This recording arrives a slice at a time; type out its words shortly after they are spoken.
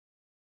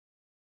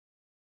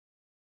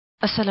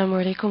السلام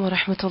عليكم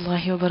ورحمة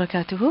الله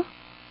وبركاته.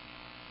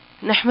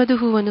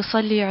 نحمده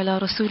ونصلي على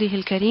رسوله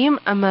الكريم،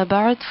 أما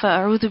بعد،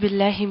 فأعوذ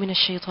بالله من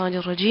الشيطان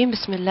الرجيم.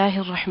 بسم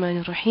الله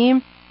الرحمن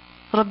الرحيم.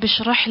 رب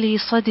اشرح لي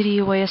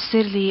صدري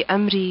ويسر لي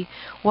أمري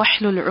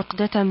واحلل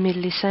عقدة من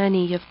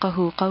لساني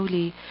يفقه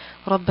قولي.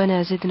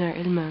 ربنا زدنا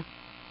علما.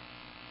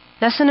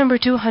 Lesson number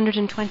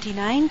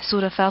 229,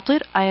 Surah Fatir,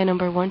 ayah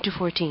number 1 to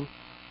 14.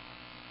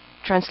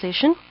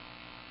 Translation.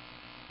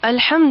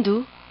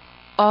 Alhamdu,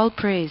 all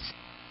praise.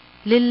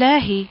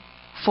 Lillahi,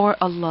 for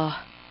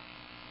Allah.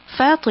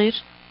 Fatir,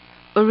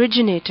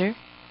 originator,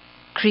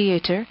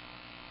 creator.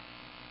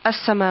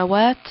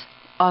 As-samawat,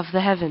 of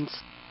the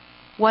heavens.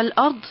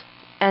 Wal-ard,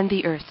 and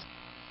the earth.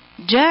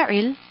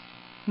 Ja'il,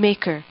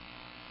 maker.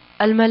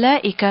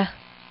 Al-malaika,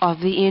 of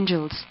the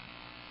angels.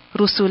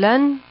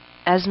 Rusulan,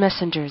 as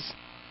messengers.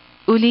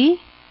 Uli,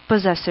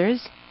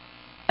 possessors.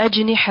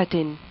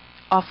 Ajnihatin,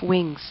 of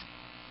wings.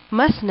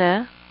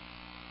 Mathna,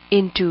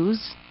 in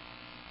twos.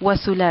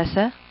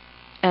 Wa-thulatha,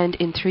 and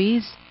in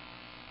threes.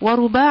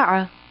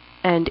 Wa-ruba'a,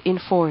 and in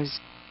fours.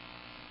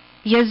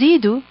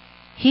 Yazidu,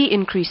 he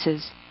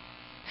increases.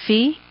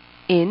 Fi,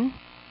 in.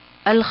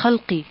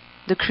 Al-khalqi,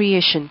 the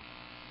creation.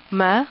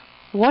 Ma,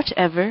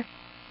 whatever.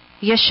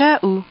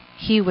 Yasha'u,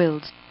 he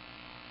wills.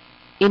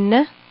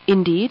 Inna,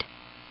 indeed.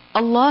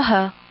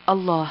 Allaha,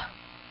 Allah.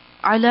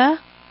 Ala,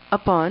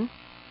 upon.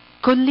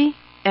 Kulli,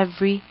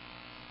 every.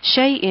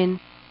 Shay'in,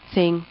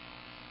 thing.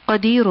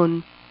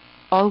 Qadirun,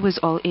 always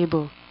all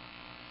able.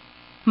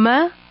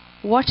 Ma,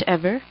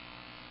 whatever.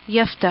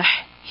 Yaftah,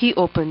 he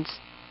opens.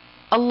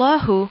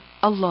 Allahu,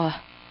 Allah.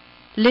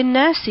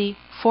 Linnasi,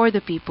 for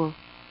the people.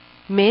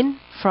 Min,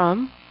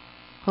 from.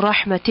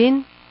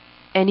 Rahmatin,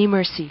 any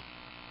mercy.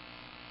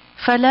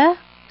 Fala,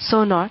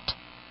 so not.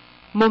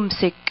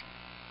 Mumsik,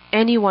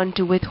 anyone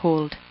to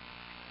withhold.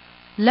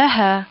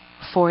 Laha,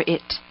 for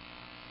it.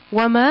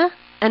 Wama,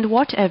 and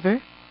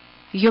whatever.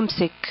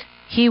 Yumsik,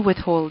 he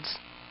withholds.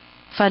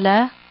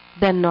 Fala,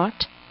 then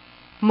not.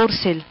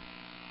 Mursil,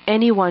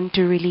 anyone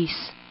to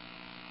release.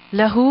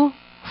 Lahu,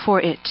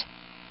 for it.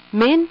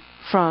 Min,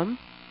 from.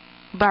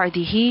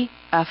 Ba'dihi,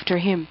 after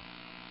him.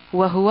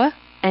 Wahuwa,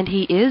 and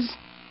he is.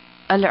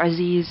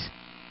 Al-Aziz,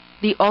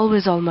 the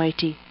always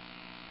almighty.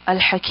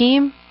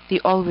 Al-Hakim,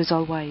 the always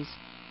all-wise.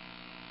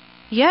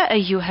 Ya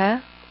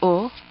ayyuha,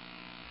 O.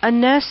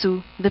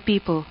 An-nasu, the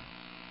people.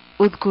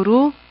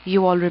 Udhkuru,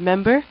 you all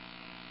remember.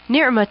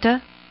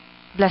 Ni'mata,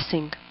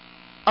 blessing.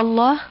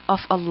 Allah, of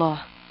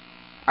Allah.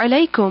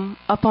 Alaykum,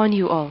 upon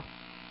you all.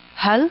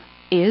 Hal,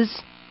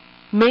 is.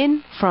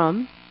 Min,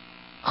 from.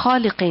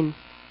 Khaliqin,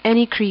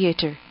 any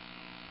creator.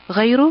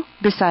 Ghayru,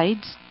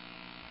 besides.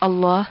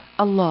 Allah,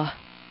 Allah.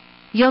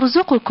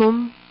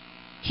 Yarzuqukum,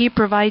 he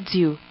provides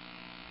you.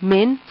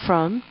 Min,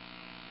 from.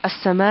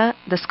 As-sama,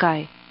 the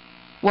sky.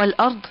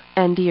 Wal-ard,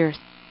 and the earth.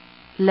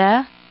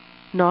 La,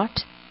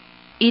 not.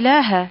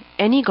 Ilaha,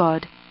 any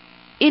god.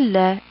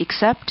 Illa,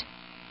 except.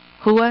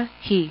 Huwa,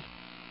 he.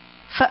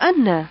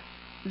 Fa'anna,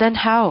 then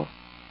how?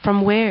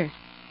 From where?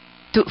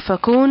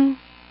 Tu'fakun,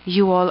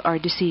 you all are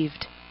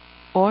deceived.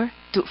 Or,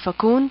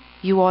 tu'fakun,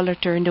 you all are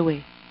turned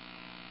away.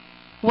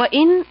 Wa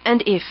in,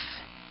 and if.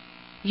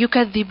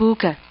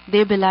 Yukadhibuka,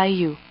 they belie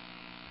you.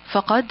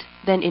 Faqad,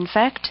 then in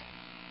fact.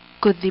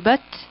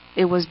 Kudhibat,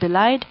 it was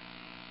belied.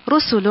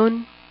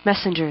 Rusulun,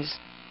 messengers.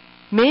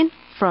 Min,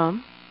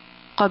 from.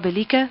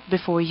 Qablika,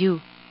 before you.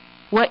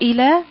 Wa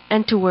ila,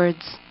 and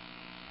towards.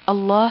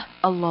 Allah,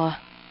 Allah.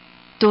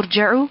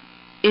 Turja'u,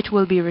 it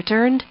will be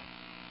returned.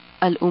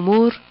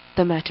 Al-umur,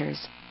 the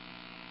matters.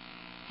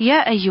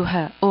 Ya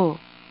ayyuha, O.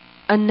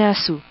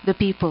 An-nasu, the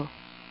people.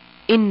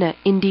 Inna,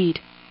 indeed.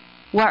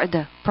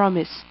 Wa'da,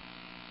 promise.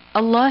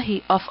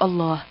 Allahi, of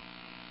Allah.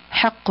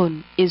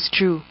 Haqqun, is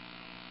true.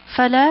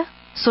 Fala,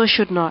 so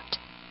should not.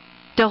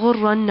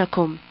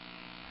 Taghurrannakum,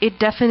 it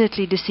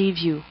definitely deceive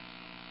you.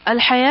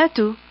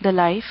 Al-hayatu, the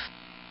life.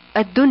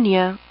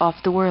 Ad-dunya, of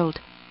the world.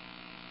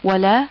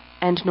 Wala,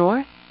 and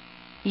nor.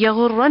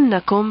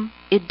 Yaghurrannakum,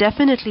 it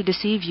definitely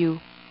deceive you.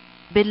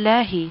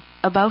 Billahi,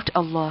 about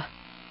Allah.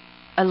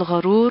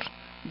 Al-gharur,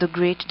 the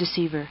great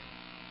deceiver.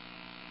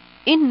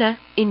 Inna,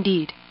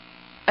 indeed.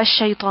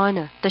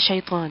 Ash-shaytana, the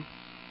shaytan.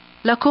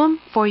 Lakum,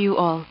 for you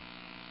all.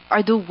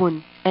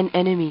 Aduwwun, an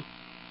enemy.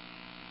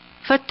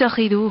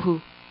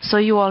 Fattakhiduhu, so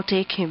you all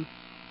take him.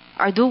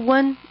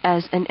 Aduwwan,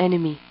 as an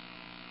enemy.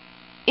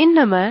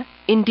 Innama,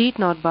 indeed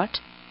not but.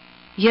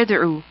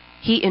 Yad'u,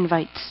 he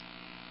invites.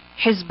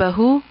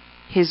 Hizbahu,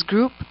 his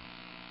group.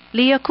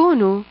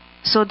 Liyakunu,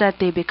 so that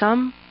they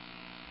become.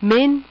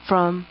 Min,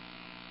 from.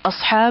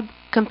 Ashab,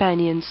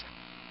 companions.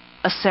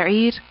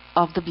 As-sa'ir,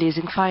 of the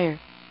blazing fire.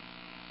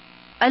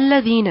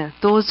 Alladhina,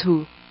 those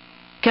who.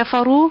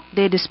 Kafaru,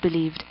 they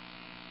disbelieved.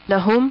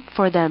 Lahum,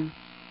 for them.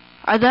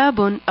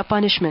 Adabun, a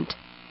punishment.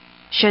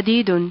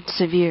 Shadidun,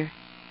 severe.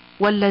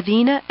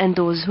 Walladhina, and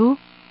those who.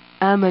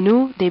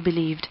 Amanu, they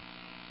believed.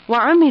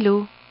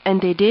 Wa'amilu,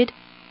 and they did.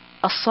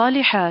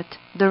 As-salihat,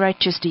 the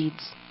righteous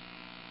deeds.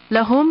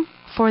 Lahum,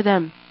 for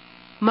them.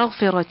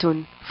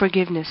 Maghfiratun,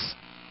 forgiveness.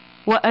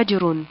 Wa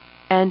ajrun,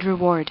 and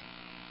reward.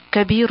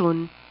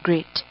 Kabirun,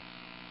 great.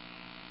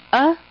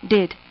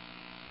 did.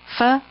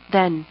 Fa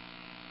then.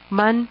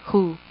 Man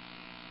who.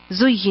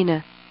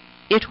 Zuyyina,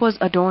 it was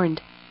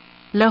adorned.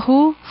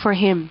 Lahu for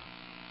him.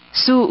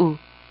 Su'u,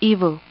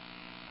 evil.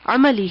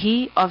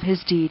 Amalihi of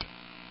his deed.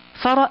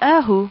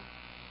 Fara'ahu,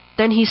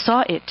 then he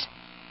saw it.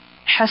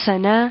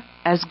 Hasana,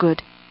 as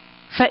good.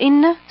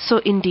 Fa'inna, so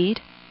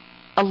indeed.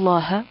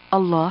 Allah,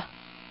 Allah.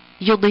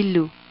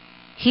 Yudillu,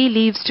 he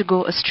leaves to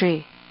go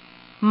astray.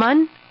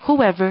 Man,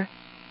 whoever.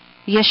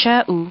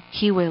 Yasha'u,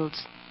 he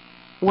wills.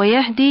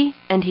 Wayahdi,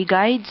 and he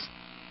guides.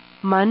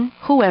 Man,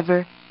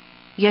 whoever.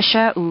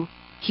 Yasha'u,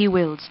 he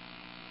wills.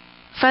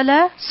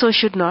 Fala, so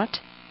should not.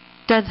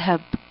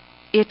 Tadhhab,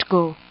 it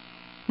go.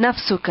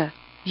 Nafsuka,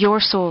 your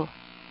soul.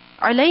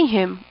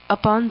 Alayhim,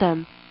 upon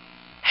them.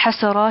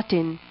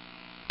 Hasaratin,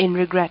 in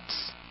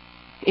regrets,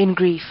 in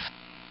grief.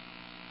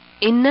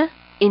 Inna,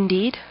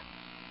 indeed.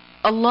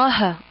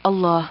 Allah,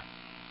 Allah.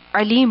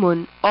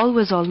 Alimun,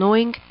 always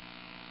all-knowing.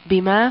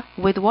 Bima,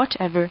 with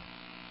whatever.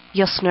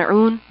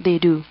 Yasna'un, they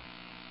do.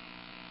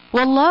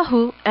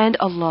 Wallahu, and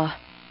Allah.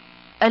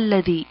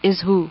 Alladhi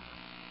is who.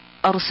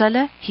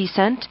 Arsala, he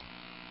sent.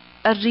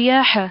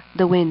 Ar-riyaha,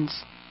 the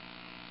winds.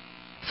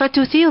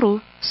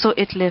 Fatuthiru, so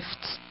it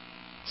lifts.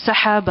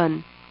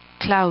 Sahaban,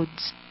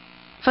 clouds.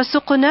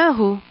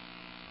 Fasuqnahu,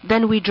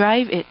 then we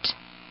drive it.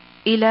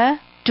 Ila,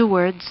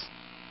 towards.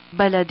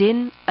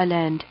 Baladin, a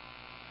land.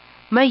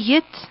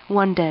 Mayyit,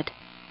 one dead.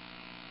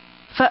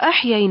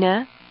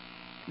 Fa'ahyayna,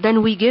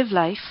 then we give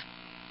life.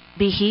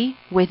 Bihi,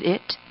 with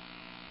it.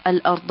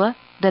 Al-arda,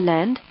 the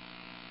land.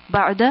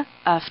 Ba'da,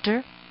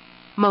 after.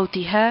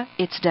 Mawtiha,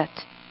 its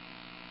death.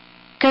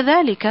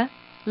 Kadhalika,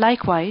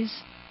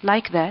 likewise,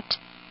 like that.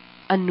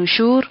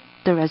 An-nushur,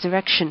 the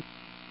resurrection.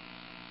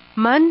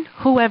 Man,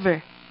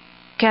 whoever.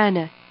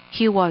 Kana,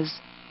 he was.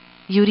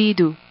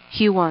 Yuridu,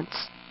 he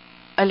wants.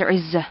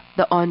 Al-izzah,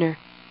 the honor.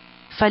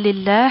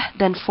 Falillah,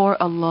 then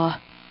for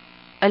Allah.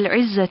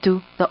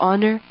 Al-izzatu, the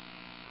honor.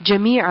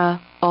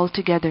 Jami'a,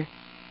 altogether.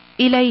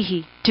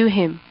 Ilayhi, to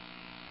him.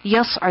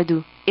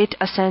 Yas'adu, it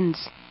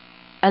ascends.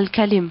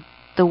 Al-kalim,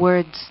 the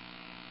words.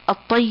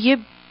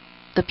 At-tayyib,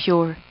 the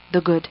pure,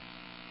 the good.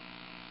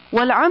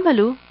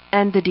 Wal-amalu,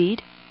 and the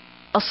deed.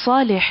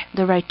 As-salih,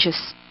 the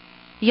righteous.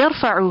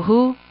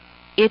 Yarfa'uhu,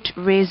 it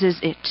raises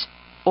it,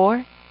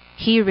 or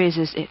he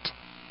raises it.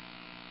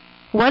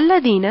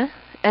 Walladina,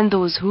 and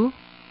those who.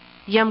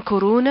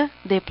 Yamkuruna,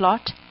 they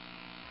plot.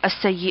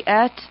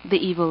 As-sayyi'at, the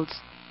evils.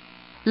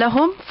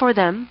 Lahum, for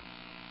them.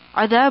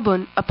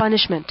 Adabun, a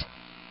punishment.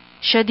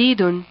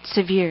 Shadidun,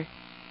 severe.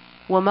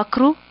 Wa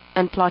makru,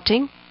 and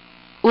plotting.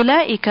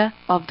 Ulaika,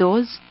 of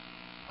those.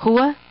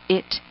 Huwa,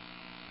 it.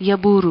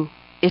 Yaburu,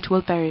 it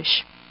will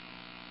perish.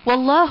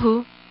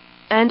 Wallahu,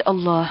 and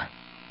Allah.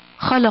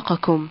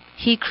 Khalaqakum,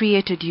 he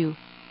created you.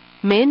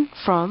 Min,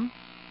 from.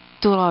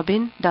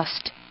 Turabin,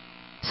 dust.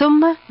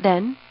 Thumma,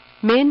 then.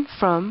 Min,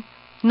 from.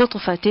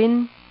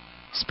 Nutfatin,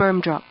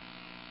 sperm drop.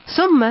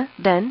 Thumma,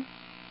 then.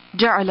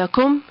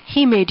 Ja'alakum,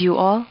 he made you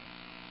all.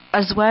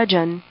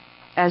 Azwajan,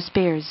 as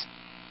pairs.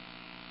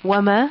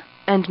 Wama,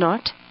 and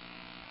not.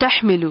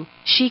 Tahmilu,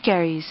 she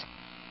carries.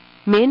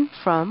 Min,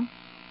 from.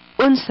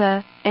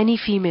 Unsa, any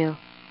female.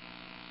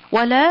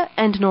 Wala,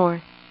 and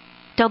nor.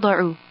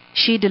 Tada'u,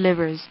 she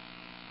delivers.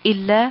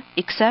 Illa,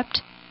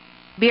 except.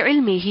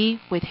 Bi'ilmihi,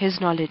 with his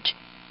knowledge.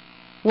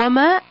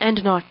 Wama,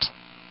 and not.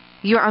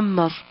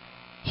 Yu'ammar,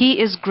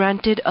 he is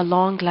granted a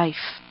long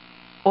life.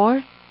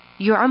 Or,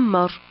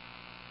 yu'ammar,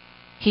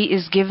 he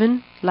is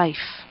given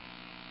life.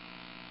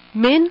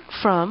 Min,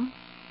 from.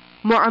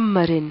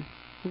 Mu'ammarin,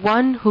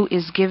 one who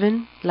is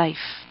given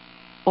life.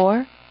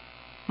 Or,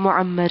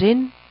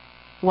 mu'ammarin,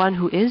 one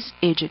who is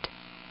aged.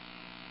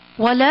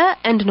 Wala,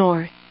 and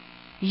nor.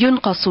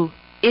 Yunqasu,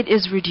 it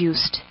is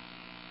reduced.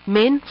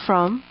 Min,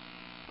 from.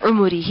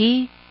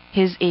 Umurihi,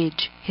 his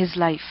age, his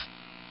life.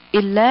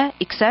 Illa,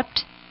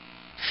 except.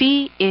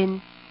 Fi,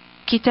 in.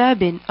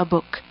 Kitabin, a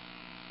book.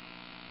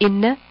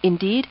 Inna,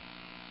 indeed.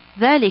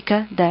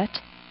 Dhalika, that.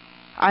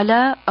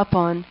 Ala,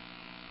 upon.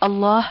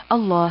 Allah,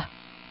 Allah.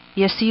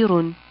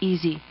 Yasirun,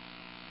 easy.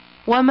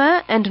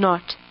 Wama, and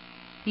not.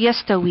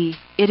 Yastawi,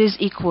 it is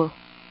equal.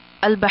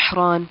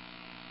 Al-Bahran,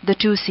 the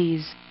two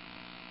seas.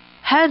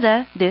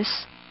 Hada,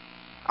 this.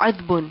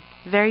 Adbun,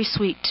 very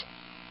sweet.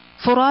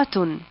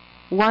 Furatun,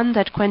 one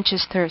that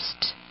quenches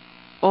thirst.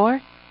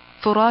 Or,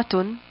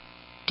 furatun,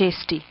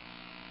 tasty.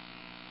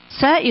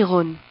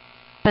 Sa'ighun,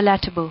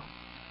 palatable,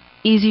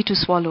 easy to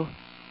swallow.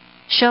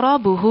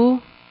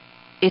 Sharabuhu,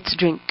 its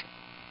drink.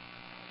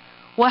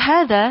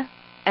 Wahada,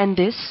 and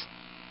this.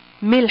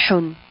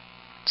 Milhun,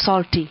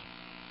 salty.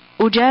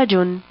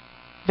 Ujajun,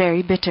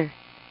 very bitter.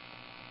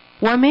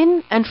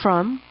 Wamin, and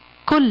from.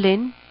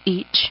 Kullin,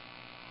 each.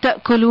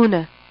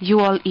 Ta'kuluna, you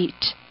all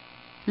eat.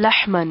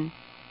 Lahman,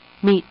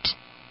 meat,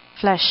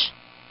 flesh.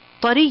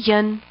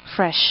 Tariyan,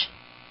 fresh.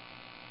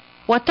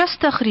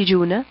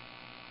 Watastakhrijuna,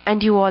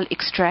 and you all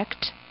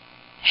extract.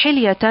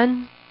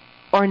 Hilyatan,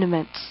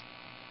 ornaments.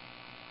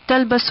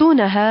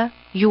 Talbasunaha,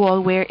 you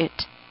all wear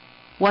it.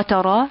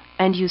 Watara,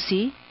 and you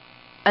see.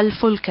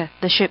 Al-fulka,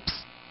 the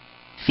ships.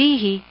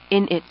 Fihi,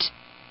 in it.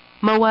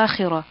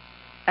 Mawakhira,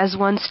 as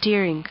one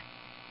steering.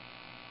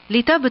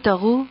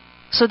 لِتَبْتَغُوا,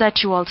 so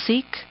that you all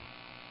seek,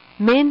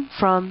 min,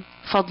 from,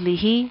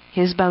 فَضْلِهِ,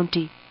 his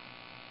bounty.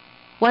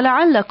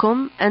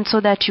 وَلَعَلَّكُمْ, and so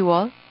that you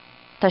all,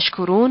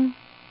 تَشْكُرُونَ,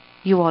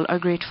 you all are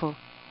grateful.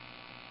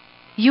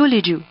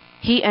 يُولِجُ,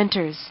 he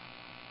enters,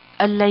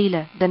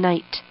 اللَّيْلَ, the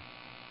night,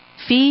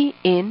 fi,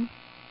 in,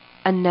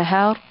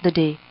 النَّهَارِ, the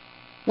day.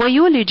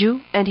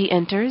 وَيُولِجُ, and he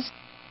enters,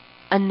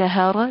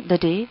 النَّهَارَ, the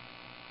day,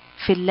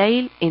 fi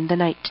اللَّيْل, in the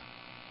night.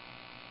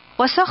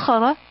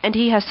 وَسَخَّرَ, and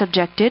he has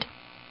subjected,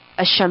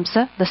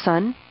 الشَّمْسَ, the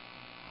sun,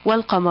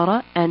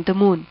 وَالْقَمَرَ, and the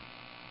moon.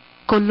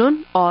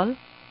 كُلٌّ, all,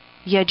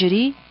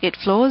 يَجْرِي, it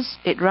flows,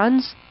 it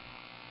runs,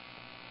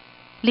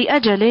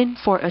 لِأَجَلٍ,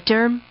 for a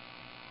term,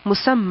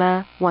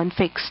 مُسَمَّى, one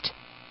fixed.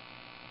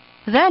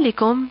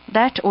 ذَلِكُمْ,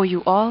 that, O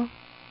you all,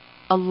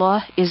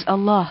 Allah is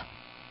Allah,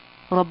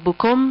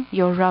 رَبُّكُمْ,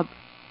 your Rabb,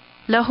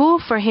 lahu,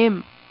 for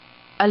him,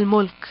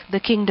 al-mulk, the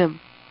kingdom,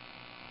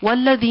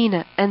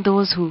 وَالَّذِينَ, and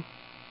those who,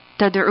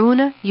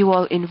 تَدْعُونَ, you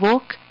all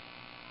invoke,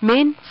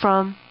 min,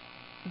 from,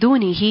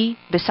 دُونِهِ,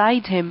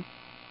 beside him,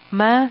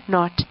 ma,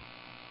 not,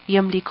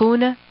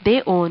 يَمْلِكُونَ,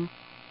 they own,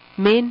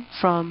 min,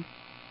 from,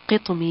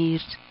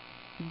 قِطْمِير,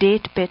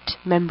 date pit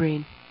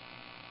membrane.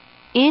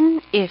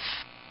 In, if,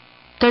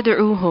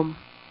 تَدْعُوهُم,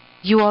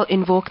 you all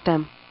invoke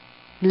them,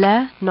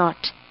 la,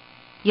 not,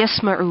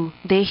 يَسْمَعُوا,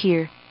 they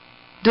hear,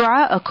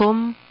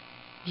 دُعَاءَكُمْ,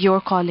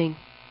 your calling,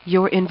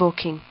 your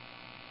invoking.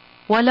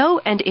 وَلَوْ,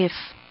 and if,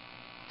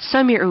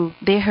 سَمِعُوا,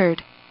 they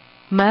heard,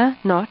 ma,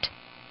 not,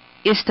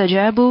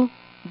 إِسْتَجَابُوا,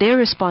 they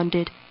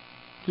responded,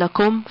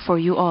 lakum, for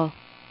you all.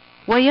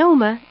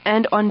 وَيَوْمَ,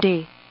 and on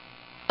day,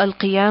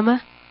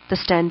 الْقِيَامَةِ, the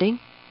standing,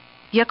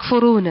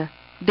 يَكْفُرُونَ,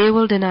 they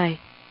will deny,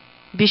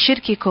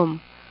 بِشِرْكِكُمْ,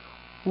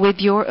 with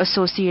your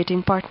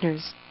associating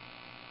partners.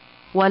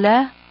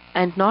 وَلَا,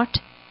 and not,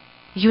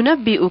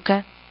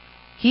 يُنَبِّئُكَ,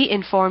 he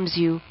informs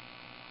you,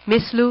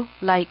 مِثْلُ,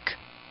 like,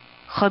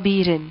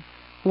 خَبِيرٍ,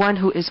 one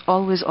who is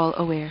always all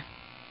aware.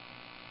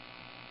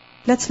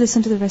 Let's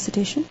listen to the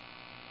recitation.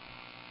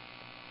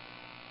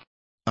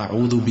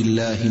 أعوذ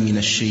بالله من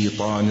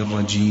الشيطان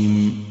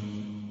الرجيم.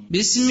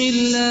 بسم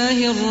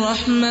الله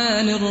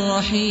الرحمن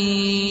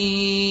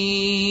الرحيم.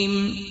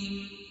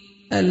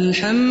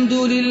 الحمد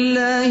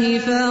لله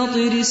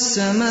فاطر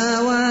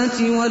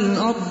السماوات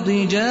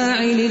والأرض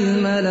جاعل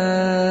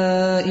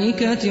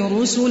الملائكة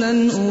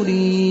رسلا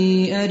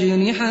أولي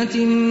أجنحة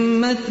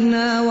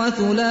مثنى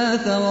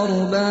وثلاث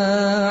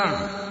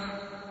ورباع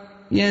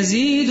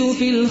يزيد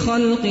في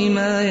الخلق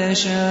ما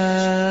يشاء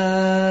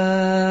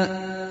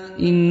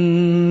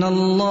إن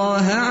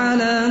الله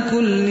على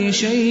كل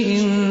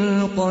شيء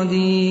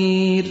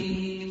قدير.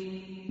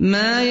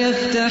 ما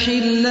يفتح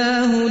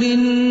الله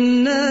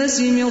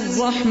للناس من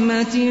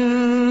رحمة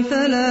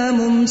فلا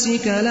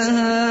ممسك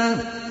لها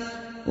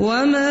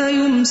وما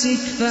يمسك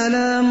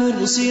فلا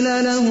مرسل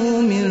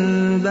له من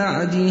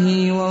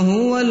بعده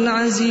وهو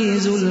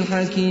العزيز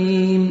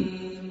الحكيم.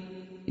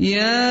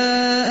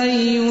 يا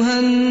أيها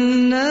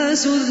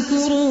الناس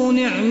اذكروا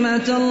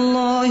نعمة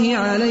الله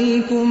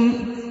عليكم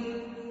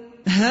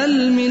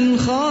هل من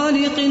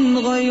خالق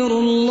غير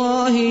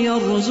الله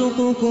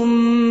يرزقكم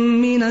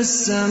من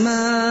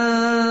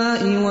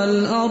السماء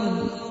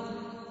والأرض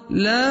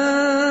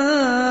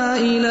لا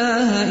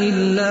إله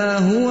إلا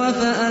هو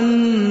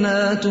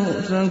فأنى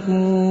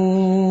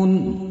تؤفكون.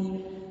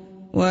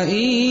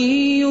 وإن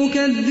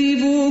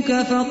يكذبوك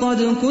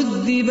فقد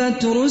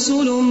كذبت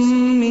رسل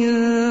من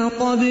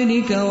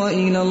قبلك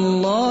وإلى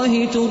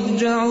الله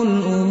ترجع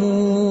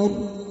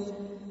الأمور.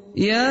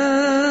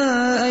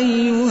 يا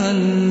أيها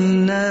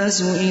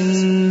الناس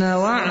إن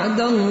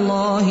وعد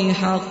الله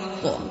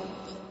حق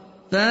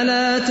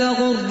فلا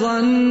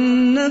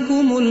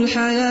تغرنكم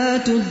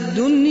الحياة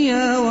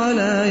الدنيا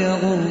ولا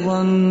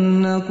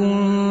يغرنكم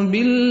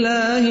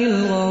بالله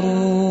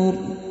الغرور.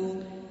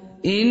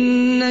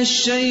 إن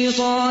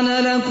الشيطان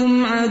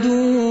لكم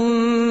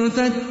عدو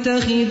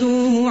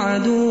فاتخذوه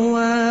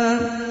عدوا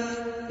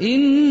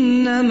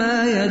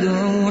إنما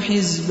يدعو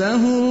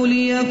حزبه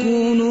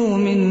ليكونوا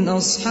من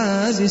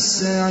أصحاب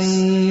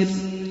السعير.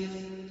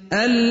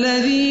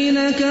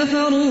 الذين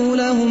كفروا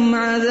لهم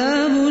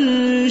عذاب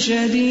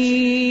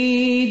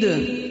شديد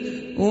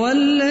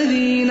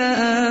والذين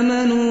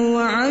آمنوا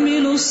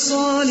وعملوا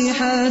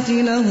الصالحات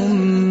لهم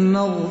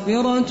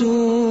مغفرة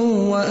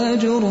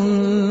وأجر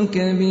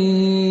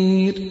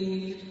كبير.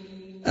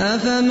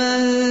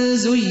 أفمن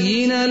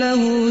زين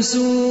له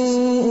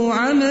سوء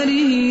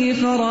عمله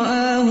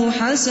فرآه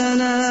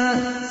حسنا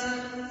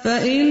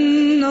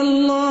فإن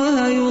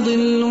الله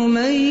يضل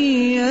من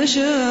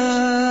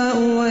يشاء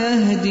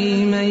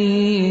ويهدي من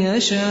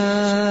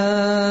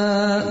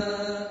يشاء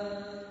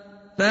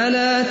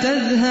فلا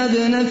تذهب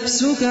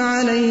نفسك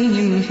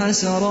عليهم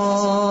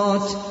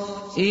حسرات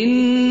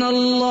إن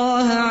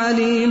الله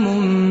عليم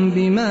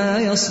بما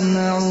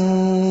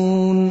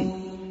يصنعون.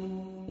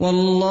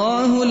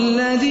 والله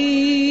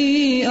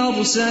الذي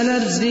أرسل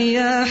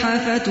الرياح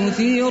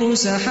فتثير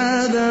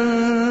سحابا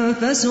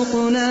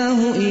فسقناه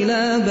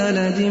إلى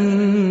بلد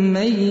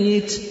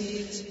ميت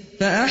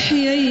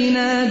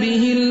فأحيينا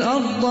به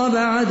الأرض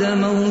بعد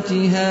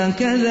موتها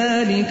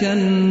كذلك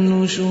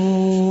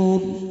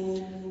النشور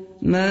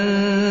من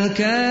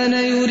كان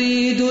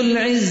يريد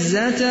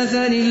العزة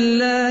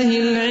فلله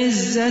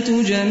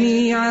العزة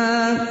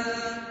جميعا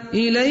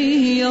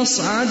إليه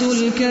يصعد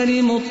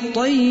الكلم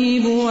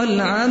الطيب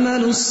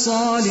والعمل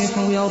الصالح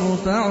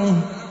يرفعه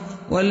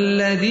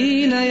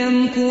والذين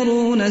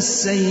يمكرون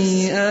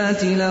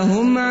السيئات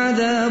لهم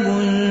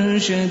عذاب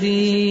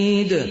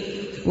شديد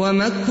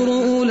ومكر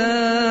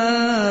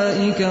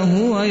أولئك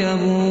هو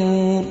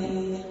يبور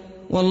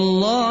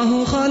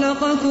والله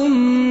خلقكم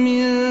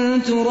من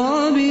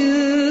تراب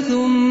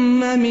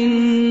ثم من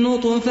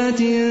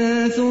نطفة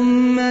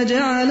ثم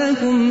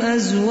جعلكم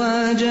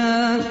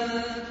أزواجا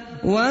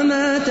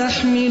وما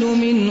تحمل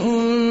من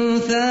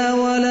أنثى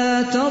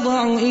ولا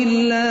تضع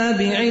إلا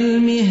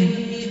بعلمه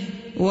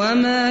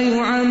وما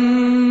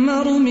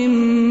يعمر من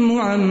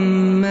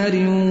معمر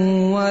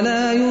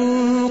ولا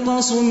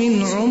ينقص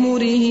من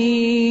عمره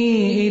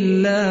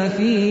إلا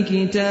في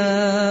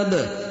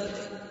كتاب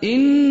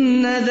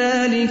إن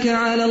ذلك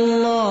على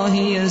الله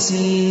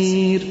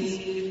يسير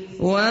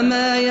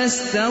وما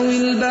يستوي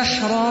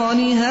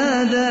البحران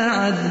هذا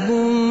عذب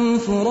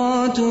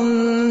فرات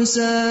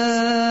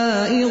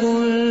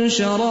سائغ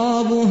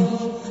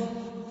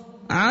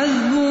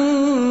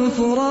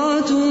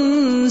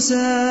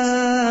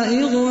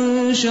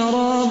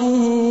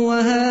شرابه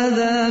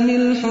وهذا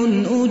ملح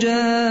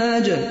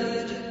أجاج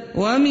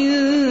ومن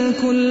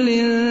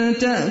كل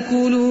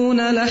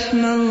تأكلون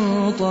لحما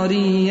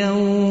طريا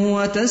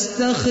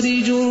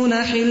وتستخرجون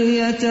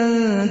حلية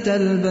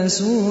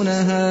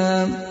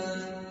تلبسونها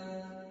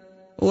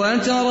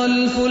وترى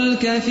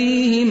الفلك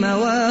فيه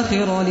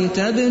مواخر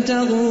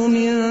لتبتغوا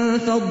من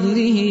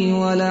فضله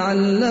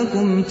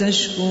ولعلكم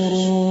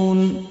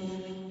تشكرون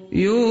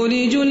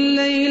يولج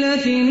الليل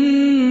في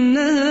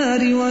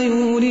النهار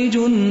ويولج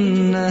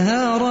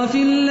النهار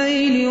في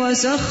الليل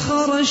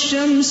وسخر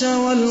الشمس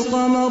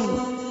والقمر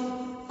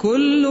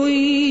كل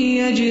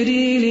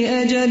يجري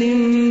لأجل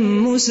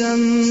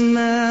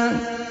مسمى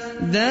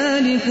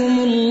ذلكم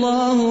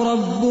الله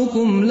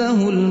ربكم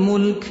له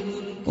الملك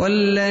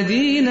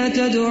والذين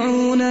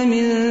تدعون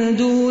من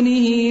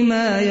دونه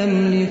ما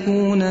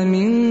يملكون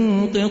من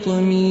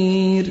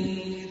قطمير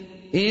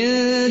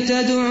إن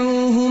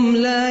تدعوهم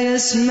لا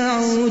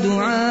يسمعوا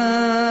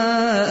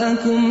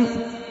دعاءكم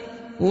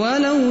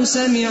ولو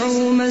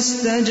سمعوا ما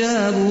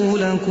استجابوا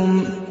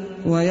لكم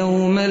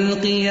ويوم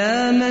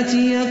القيامة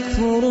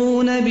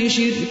يكفرون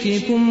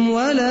بشرككم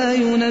ولا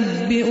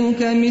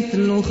ينبئك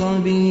مثل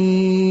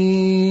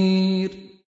خبير